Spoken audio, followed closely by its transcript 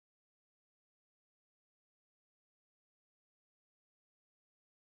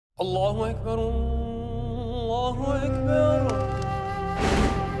Allahu Akbar, Allahu Akbar,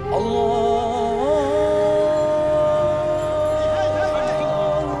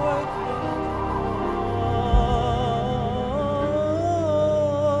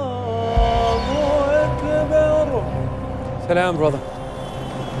 Salam, brother.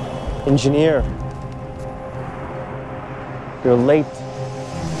 Engineer, you're late.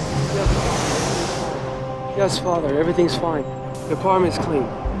 Yes, father, everything's fine. The apartment's clean.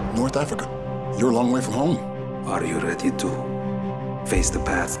 North Africa. You're a long way from home. Are you ready to face the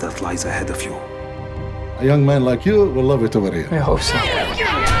path that lies ahead of you? A young man like you will love it over here. I hope so.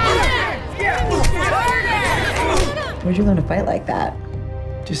 Where'd you learn to fight like that?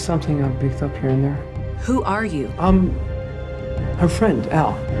 Just something I picked up here and there. Who are you? Her friend,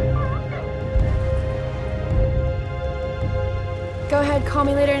 Al. Go ahead, call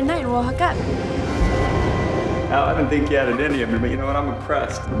me later tonight and we'll hook up. Al, I didn't think you had it in you, but you know what? I'm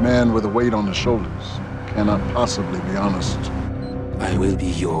impressed. A man with a weight on his shoulders cannot possibly be honest. I will be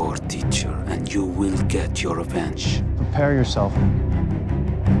your teacher, and you will get your revenge. Prepare yourself.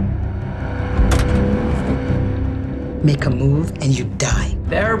 Make a move and you die.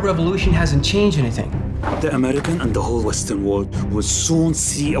 The Arab Revolution hasn't changed anything. The American and the whole Western world will soon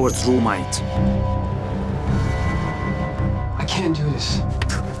see our true might. I can't do this.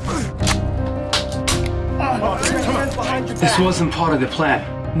 This wasn't part of the plan.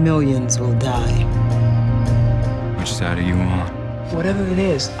 Millions will die. Which side are you on? Whatever it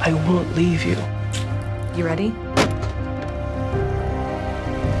is, I won't leave you. You ready?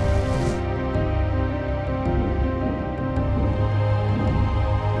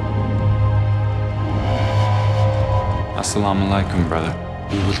 Assalamu alaikum, brother.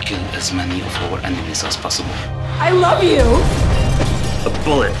 We will kill as many of our enemies as possible. I love you! A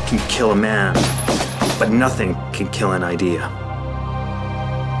bullet can kill a man, but nothing can kill an idea.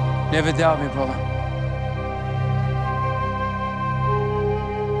 Never doubt me, brother.